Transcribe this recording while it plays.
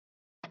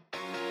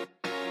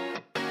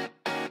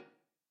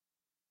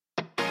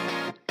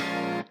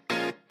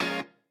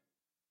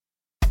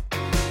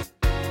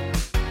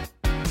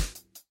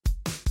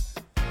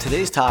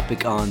Today's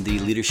topic on the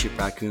Leadership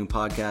Raccoon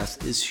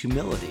podcast is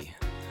humility.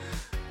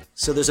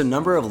 So there's a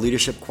number of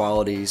leadership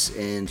qualities,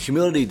 and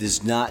humility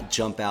does not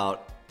jump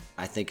out,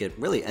 I think, at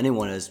really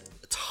anyone as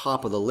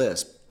top of the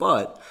list.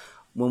 But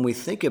when we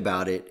think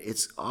about it,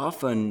 it's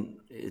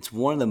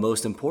one of the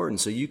most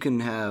important. So you can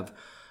have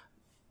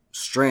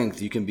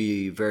strength, you can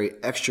be very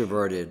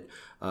extroverted,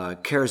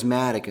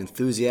 charismatic,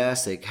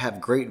 enthusiastic, have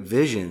great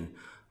vision.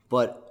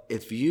 But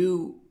if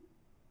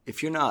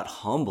you're not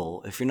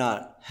humble, if you're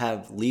not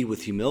lead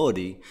with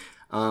humility,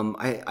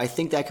 I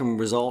think that can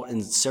result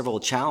in several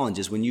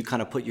challenges when you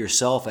kind of put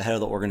yourself ahead of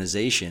the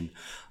organization.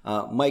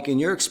 Mike, in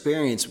your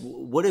experience,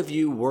 what have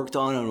you worked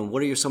on, and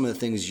what are some of the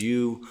things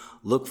you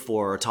look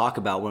for or talk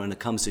about when it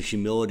comes to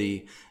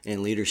humility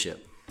and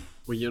leadership?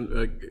 Well,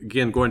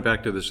 again, going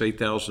back to this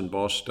 8,000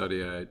 boss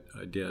study I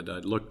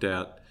looked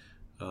at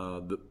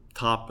the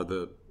top of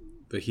the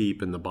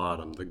heap and the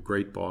bottom, the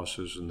great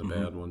bosses and the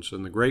bad ones.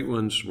 And the great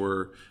ones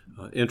were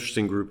an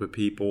interesting group of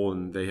people,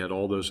 and they had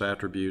all those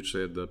attributes.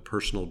 They had the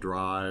personal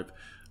drive,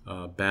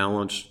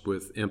 balanced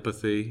with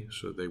empathy,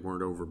 so they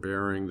weren't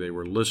overbearing. They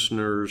were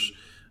listeners.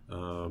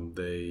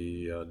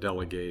 They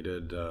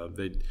delegated.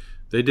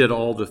 They did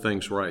all the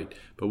things right.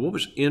 But what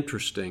was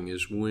interesting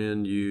is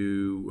when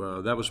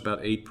that was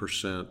about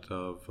 8%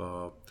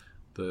 of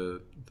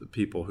the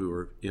people who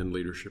are in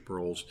leadership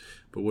roles.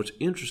 But what's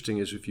interesting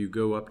is if you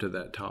go up to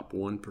that top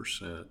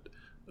 1%,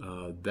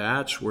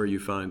 that's where you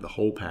find the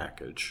whole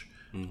package.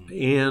 Mm-hmm.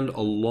 And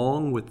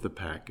along with the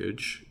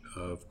package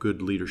of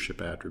good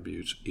leadership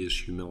attributes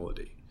is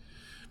humility.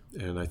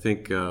 And I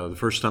think the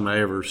first time I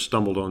ever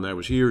stumbled on that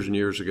was years and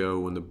years ago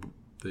when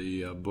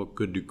the book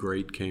Good to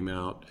Great came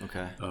out.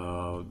 Okay.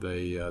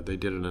 They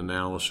did an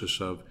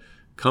analysis of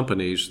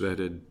companies that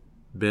had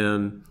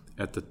been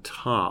at the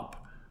top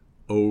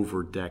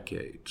over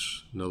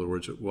decades. In other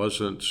words, it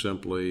wasn't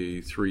simply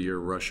 3-year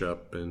rush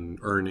up in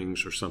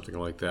earnings or something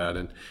like that.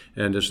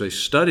 And as they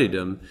studied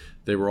them,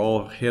 they were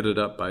all headed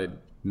up by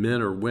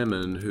men or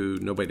women who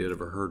nobody had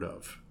ever heard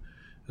of.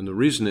 And the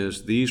reason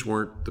is these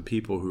weren't the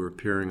people who were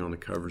appearing on the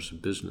covers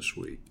of Business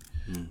Week.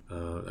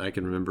 I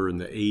can remember in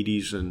the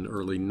 80s and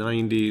early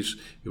 90s,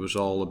 it was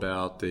all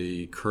about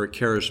the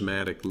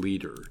charismatic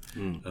leader,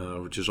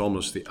 which is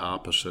almost the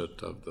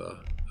opposite of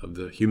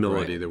the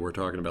humility that we're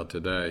talking about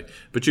today.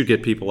 But you'd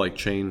get people like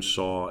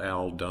Chainsaw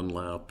Al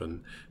Dunlap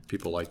and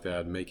people like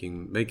that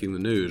making the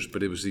news.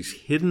 But it was these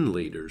hidden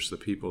leaders, the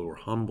people who were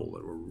humble,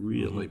 that were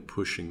really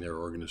pushing their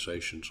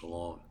organizations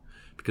along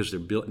because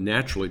they're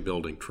naturally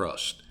building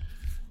trust.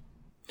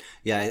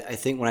 Yeah, I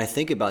think when I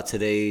think about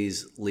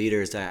today's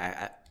leaders,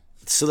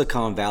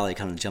 Silicon Valley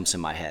kind of jumps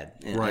in my head.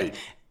 Right.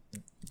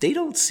 They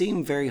don't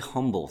seem very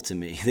humble to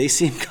me. They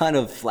seem kind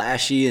of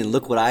flashy and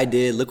look what I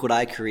did, look what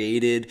I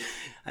created.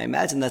 I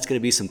imagine that's going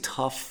to be some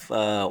tough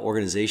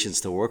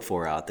organizations to work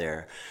for out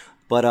there.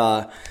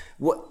 But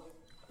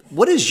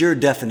what is your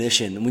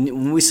definition?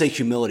 When we say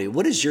humility,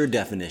 what is your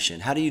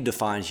definition? How do you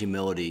define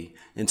humility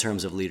in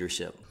terms of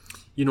leadership?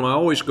 I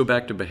always go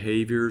back to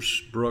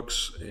behaviors,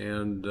 Brooks,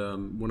 and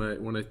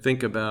when I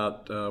think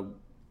about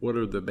what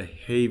are the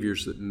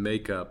behaviors that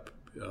make up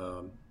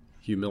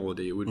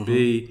humility, it would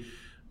be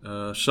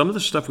some of the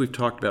stuff we've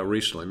talked about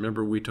recently.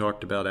 Remember, we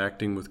talked about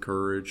acting with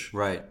courage.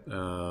 Right.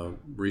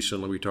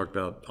 Recently, we talked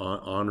about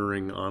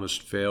honoring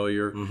honest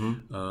failure.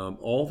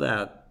 All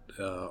that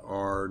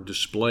are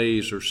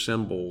displays or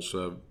symbols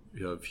of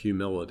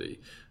humility.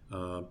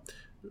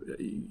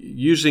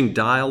 Using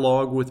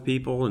dialogue with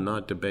people and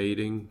not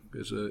debating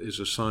is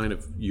a sign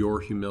of your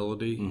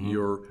humility,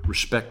 your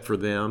respect for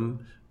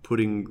them,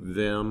 putting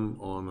them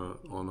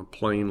on a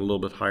plane a little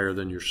bit higher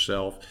than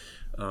yourself,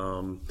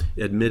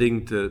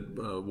 admitting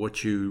to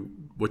what you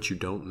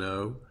don't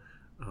know.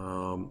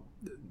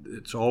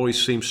 It's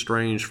always seems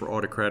strange for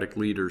autocratic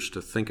leaders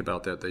to think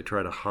about that. They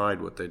try to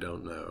hide what they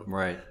don't know.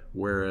 Right.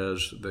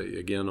 Whereas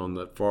again, on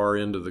the far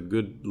end of the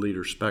good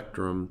leader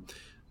spectrum,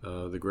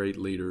 the great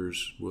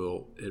leaders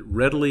will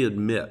readily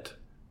admit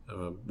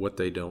what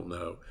they don't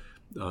know.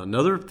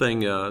 Another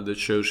thing that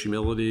shows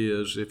humility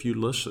is if you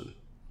listen.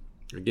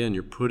 Again,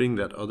 you're putting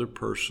that other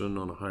person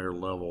on a higher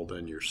level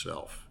than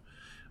yourself.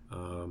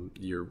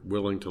 You're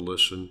willing to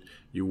listen.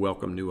 You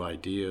welcome new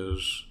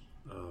ideas.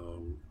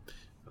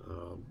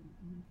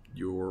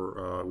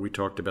 We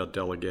talked about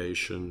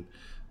delegation.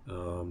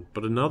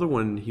 But another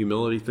one,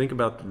 humility, think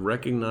about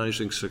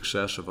recognizing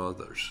success of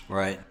others.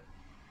 Right.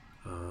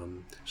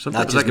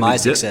 Not just my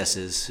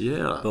successes,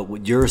 but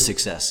what your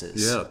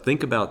successes. Yeah,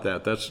 think about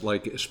that. That's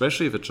like,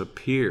 especially if it's a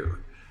peer.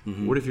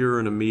 What if you're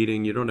in a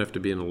meeting? You don't have to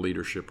be in a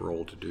leadership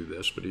role to do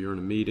this, but you're in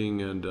a meeting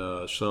and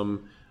a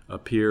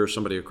peer,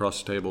 somebody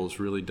across the table has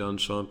really done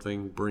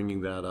something,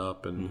 bringing that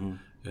up and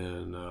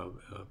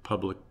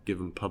give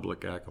them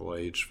public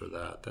accolades for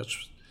that.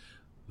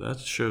 that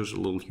shows a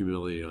little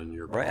humility on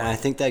your part. Right, and I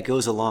think that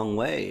goes a long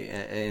way.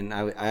 And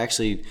I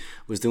actually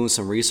was doing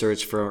some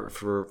research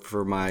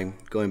for my,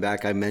 going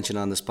back, I mentioned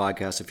on this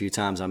podcast a few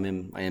times, I'm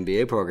in my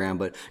MBA program,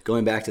 but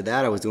going back to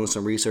that, I was doing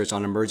some research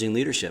on emerging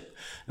leadership.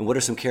 And what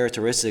are some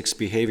characteristics,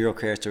 behavioral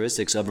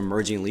characteristics of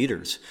emerging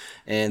leaders?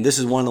 And this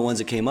is one of the ones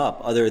that came up,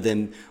 other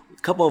than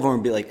a couple of them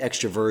would be like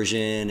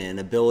extroversion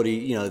and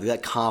ability,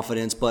 that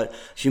confidence, but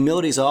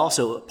humility is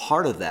also a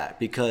part of that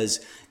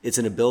because it's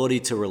an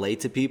ability to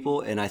relate to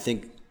people. And I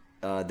think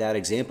that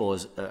example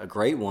is a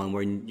great one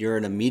where you're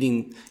in a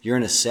meeting, you're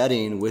in a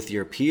setting with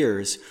your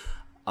peers.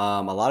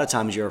 A lot of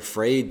times you're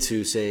afraid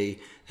to say,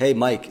 hey,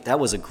 Mike, that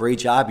was a great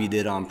job you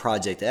did on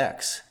Project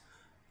X.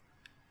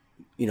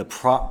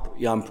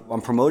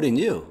 I'm promoting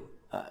you.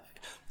 I'm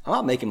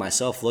not making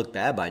myself look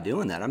bad by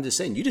doing that. I'm just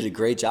saying you did a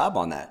great job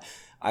on that.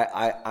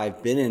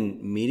 I've been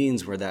in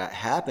meetings where that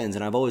happens,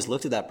 and I've always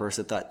looked at that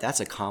person and thought,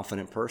 that's a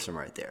confident person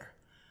right there.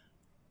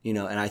 And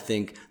I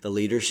think the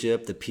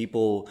leadership, the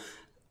people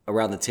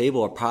around the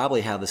table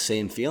probably have the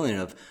same feeling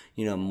of,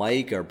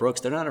 Mike or Brooks,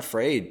 they're not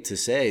afraid to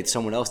say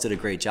someone else did a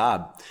great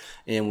job.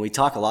 And we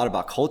talk a lot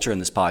about culture in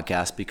this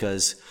podcast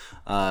because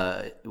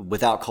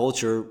without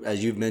culture,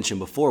 as you've mentioned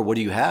before, what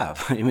do you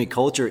have? I mean,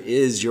 culture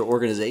is your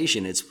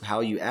organization. It's how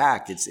you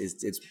act.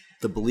 It's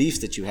the beliefs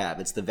that you have.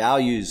 It's the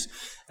values,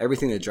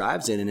 everything that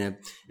drives it. And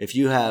if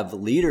you have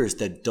leaders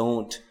that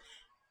don't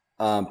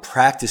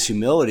practice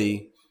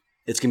humility,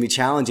 it's going to be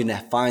challenging to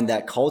find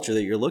that culture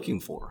that you're looking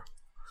for.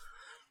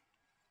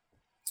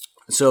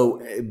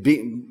 So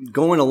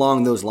going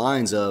along those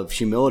lines of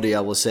humility,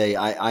 I will say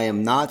I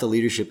am not the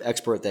leadership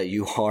expert that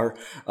you are,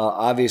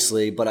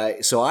 obviously, but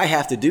I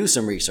have to do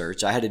some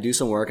research. I had to do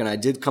some work, and I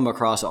did come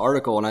across an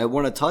article, and I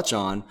want to touch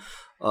on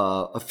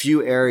a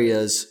few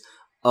areas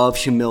of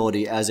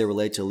humility as they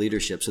relate to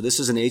leadership. So this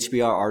is an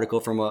HBR article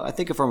from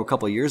a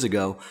couple of years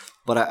ago,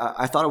 but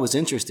I thought it was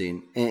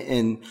interesting.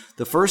 And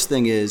the first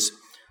thing is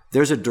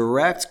there's a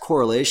direct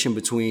correlation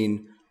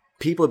between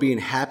people being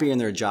happy in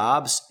their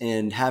jobs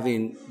and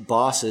having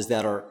bosses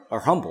that are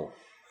humble.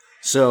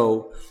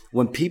 So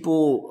when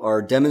people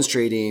are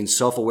demonstrating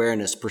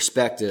self-awareness,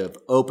 perspective,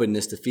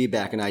 openness to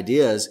feedback and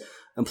ideas,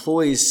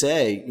 employees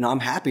say, I'm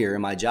happier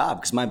in my job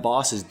because my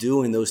boss is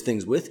doing those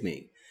things with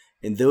me.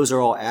 And those are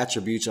all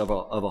attributes of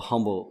a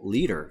humble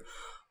leader.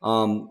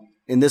 And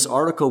this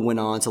article went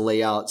on to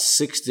lay out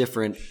 6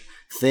 different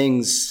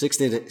things, 6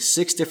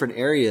 different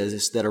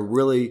areas that are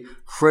really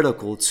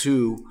critical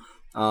to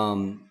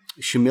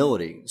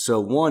humility. So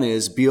one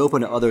is be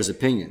open to others'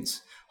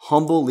 opinions.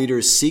 Humble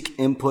leaders seek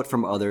input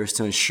from others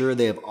to ensure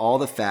they have all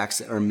the facts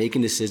that are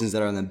making decisions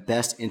that are in the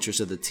best interest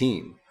of the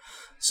team.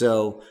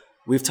 So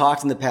we've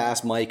talked in the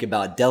past, Mike,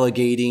 about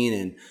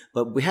delegating,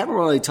 but we haven't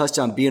really touched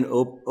on being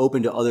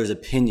open to others'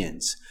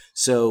 opinions.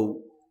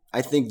 So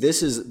I think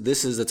this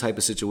is the type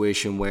of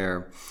situation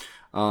where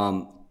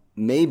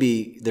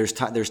maybe there's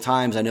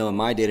times I know in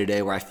my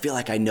day-to-day where I feel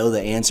like I know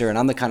the answer, and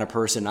I'm the kind of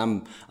person,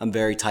 I'm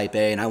very type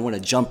A, and I want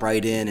to jump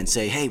right in and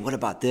say, hey, what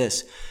about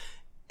this?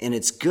 And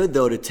it's good,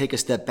 though, to take a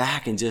step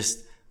back and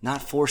just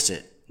not force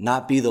it,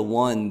 not be the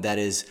one that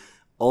is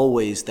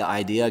always the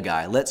idea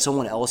guy. Let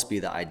someone else be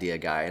the idea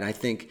guy. And I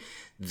think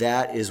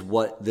that is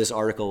what this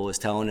article is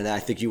telling, and I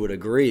think you would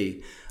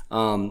agree.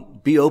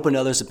 Be open to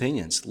others'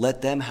 opinions.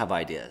 Let them have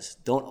ideas.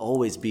 Don't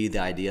always be the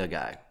idea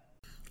guy.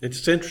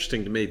 It's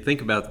interesting to me.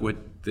 Think about what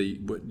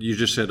you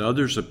just said,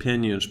 others'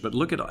 opinions, but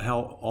look at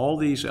how all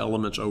these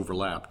elements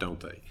overlap, don't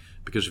they?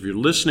 Because if you're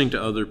listening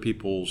to other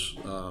people's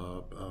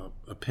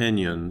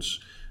opinions,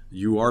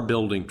 you are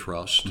building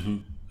trust.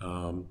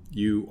 Mm-hmm.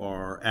 You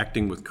are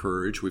acting with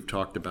courage. We've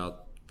talked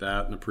about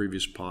that in a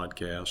previous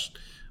podcast.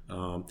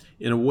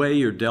 In a way,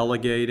 you're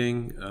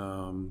delegating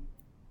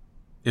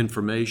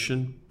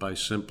information by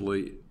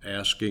simply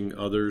asking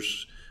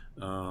others.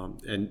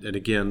 And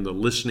again, the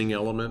listening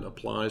element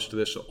applies to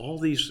this. So all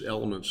these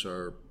elements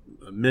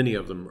many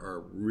of them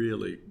are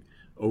really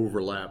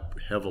overlap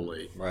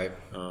heavily, right?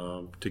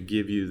 To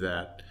give you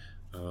that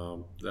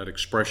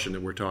expression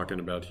that we're talking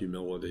about,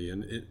 humility.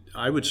 And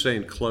I would say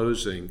in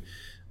closing,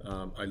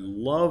 I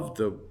love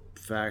the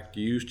fact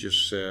you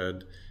just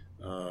said,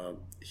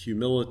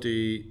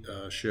 humility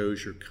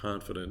shows you're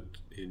confident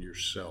in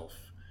yourself.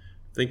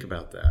 Think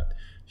about that.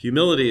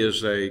 Humility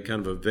is a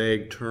kind of a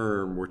vague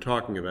term. We're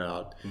talking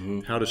about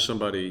how does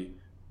somebody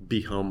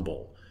be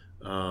humble?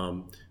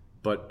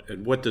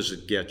 And what does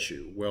it get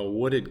you? Well,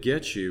 what it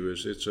gets you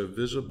is it's a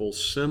visible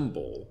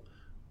symbol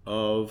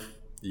of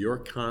your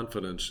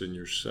confidence in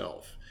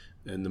yourself.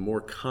 And the more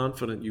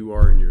confident you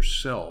are in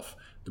yourself,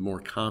 the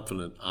more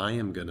confident I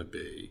am going to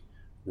be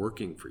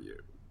working for you.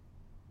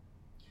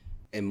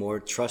 And more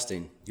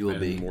trusting you will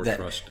be.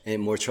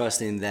 And more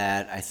trusting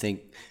that I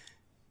think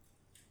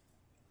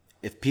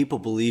if people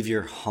believe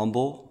you're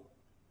humble,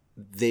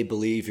 they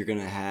believe you're going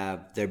to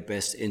have their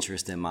best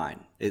interest in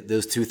mind.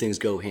 Those two things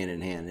go hand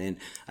in hand. And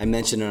I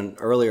mentioned on an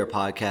earlier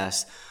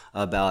podcast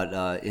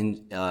about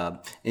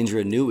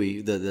Indra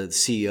Nooyi, the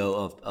CEO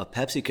of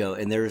PepsiCo,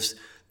 and there's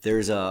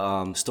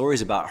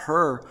stories about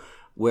her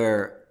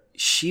where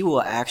she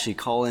will actually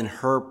call in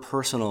her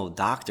personal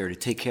doctor to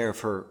take care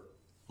of her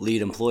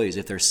lead employees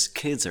if their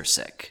kids are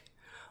sick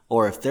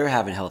or if they're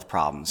having health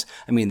problems.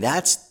 I mean,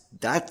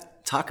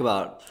 talk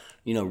about,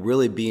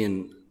 really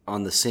being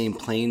on the same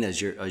plane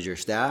as your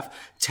staff,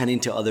 tending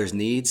to others'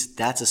 needs.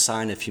 That's a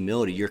sign of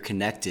humility. You're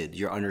connected,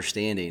 you're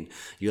understanding,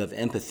 you have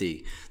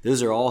empathy.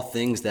 Those are all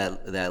things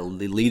that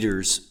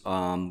leaders,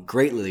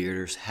 great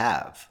leaders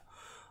have.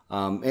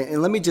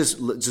 And let me just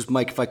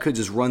Mike, if I could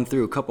just run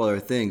through a couple other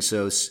things.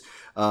 So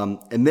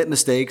admit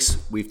mistakes,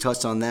 we've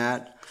touched on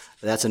that.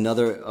 That's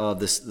another of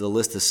the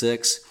list of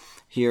 6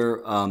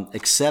 here.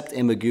 Accept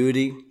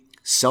ambiguity,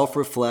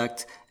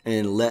 self-reflect,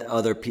 and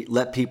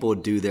let people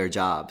do their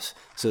jobs.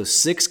 So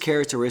 6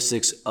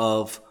 characteristics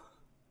of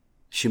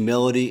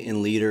humility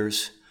in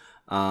leaders.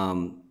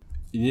 In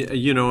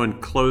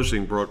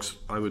closing, Brooks,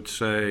 I would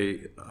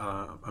say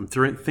I'm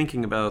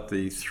thinking about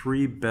the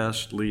 3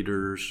 best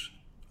leaders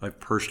I've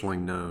personally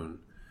known,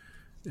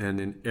 and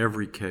in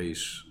every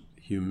case,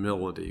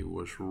 humility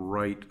was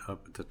right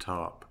up at the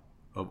top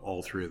of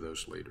all 3 of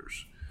those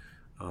leaders.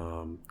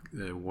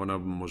 One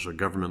of them was a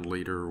government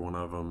leader, one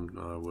of them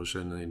was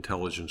in the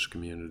intelligence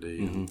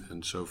community,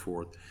 and so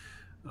forth.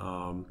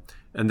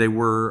 And they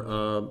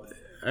were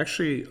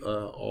actually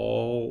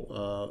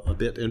all a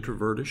bit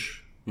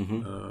introvertish,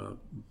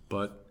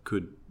 but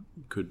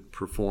could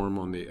perform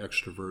on the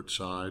extrovert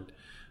side.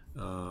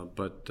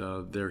 But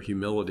their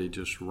humility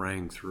just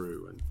rang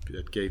through, and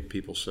it gave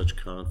people such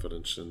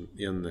confidence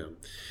in them.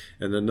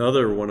 And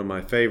another one of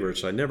my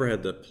favorites, I never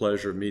had the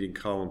pleasure of meeting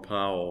Colin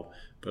Powell,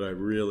 but I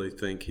really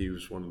think he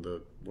was one of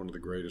the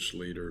greatest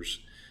leaders.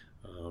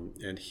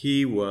 And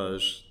he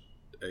was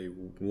a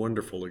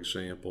wonderful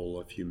example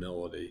of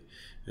humility.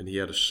 And he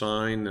had a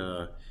sign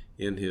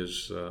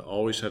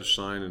always had a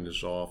sign in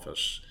his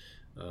office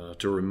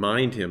to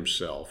remind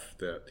himself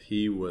that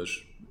he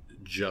was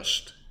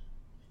just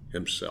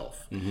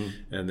himself.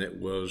 And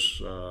it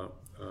was a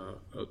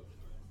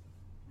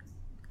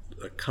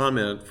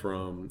comment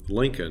from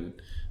Lincoln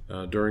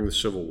during the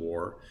Civil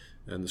War,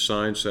 and the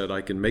sign said,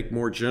 "I can make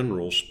more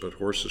generals, but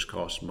horses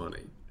cost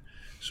money."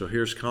 So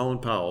here's Colin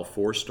Powell,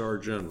 4-star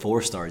general.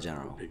 4-star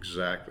general.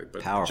 Exactly.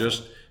 But powerful.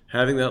 Just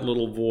having that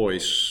little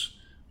voice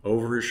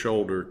over his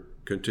shoulder,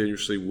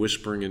 continuously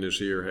whispering in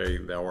his ear, "Hey,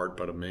 thou art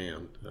but a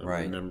man.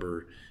 Right.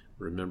 Remember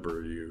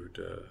you."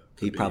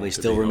 He probably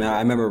still remember.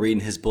 I remember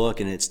reading his book,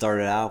 and it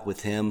started out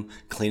with him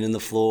cleaning the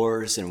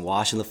floors and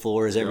washing the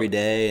floors every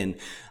day. And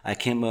I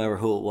can't remember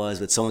who it was,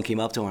 but someone came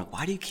up to him like,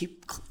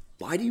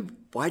 "Why do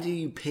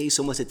you pay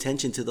so much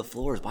attention to the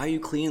floors? Why are you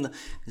cleaning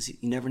because you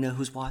never know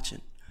who's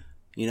watching.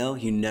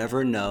 You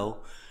never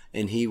know."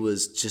 And he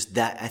was just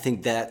that. I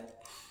think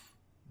that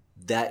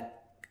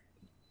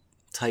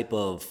type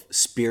of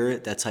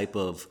spirit, that type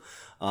of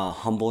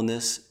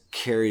humbleness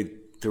carried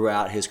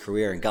throughout his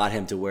career and got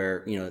him to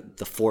where,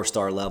 the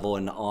 4-star level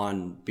and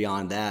on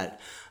beyond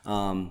that.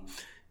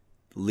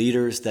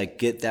 Leaders that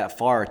get that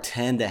far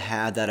tend to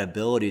have that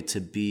ability to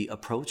be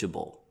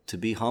approachable, to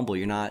be humble.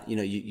 You're not,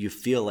 you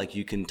feel like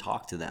you can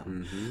talk to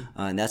them.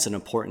 And that's an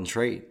important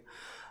trait.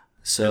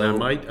 So,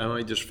 and I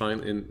might just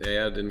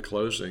add in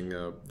closing,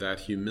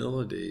 that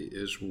humility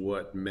is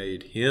what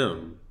made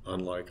him,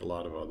 unlike a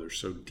lot of others,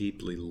 so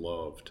deeply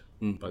loved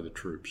by the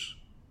troops.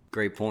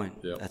 Great point.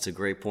 Yep. That's a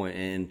great point.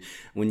 And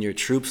when your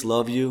troops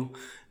love you,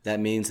 that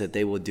means that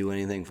they will do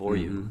anything for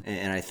you.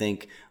 And I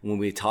think when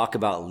we talk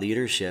about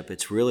leadership,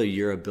 it's really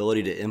your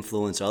ability to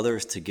influence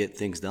others to get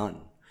things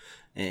done.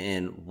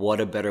 And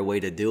what a better way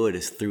to do it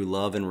is through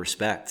love and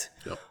respect.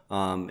 Yep.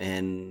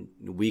 And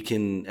we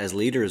can, as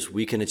leaders,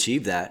 we can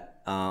achieve that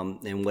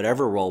in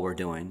whatever role we're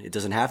doing. It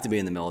doesn't have to be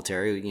in the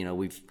military.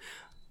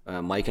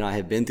 Mike and I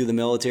have been through the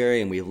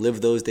military and we've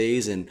lived those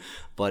days,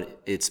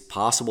 but it's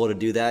possible to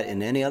do that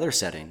in any other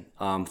setting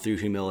through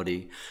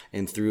humility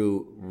and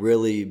through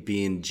really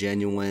being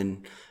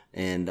genuine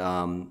and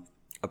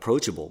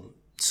approachable.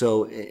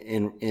 So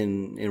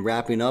in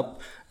wrapping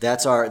up,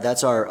 that's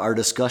our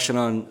discussion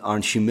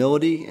on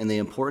humility and the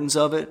importance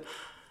of it.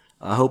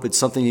 I hope it's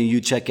something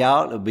you check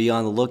out. Be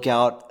on the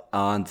lookout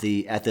at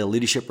the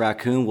Leadership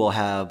Raccoon. We'll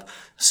have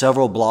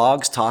several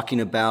blogs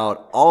talking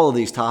about all of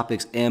these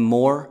topics and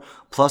more,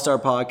 plus our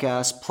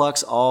podcast,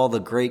 plus all the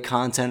great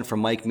content from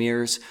Mike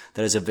Mears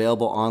that is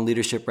available on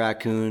Leadership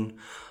Raccoon.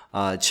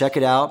 Check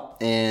it out,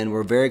 and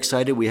we're very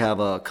excited. We have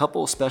a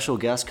couple special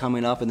guests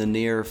coming up in the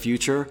near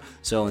future.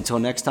 So until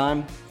next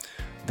time,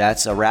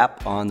 that's a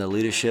wrap on the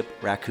Leadership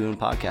Raccoon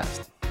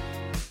podcast.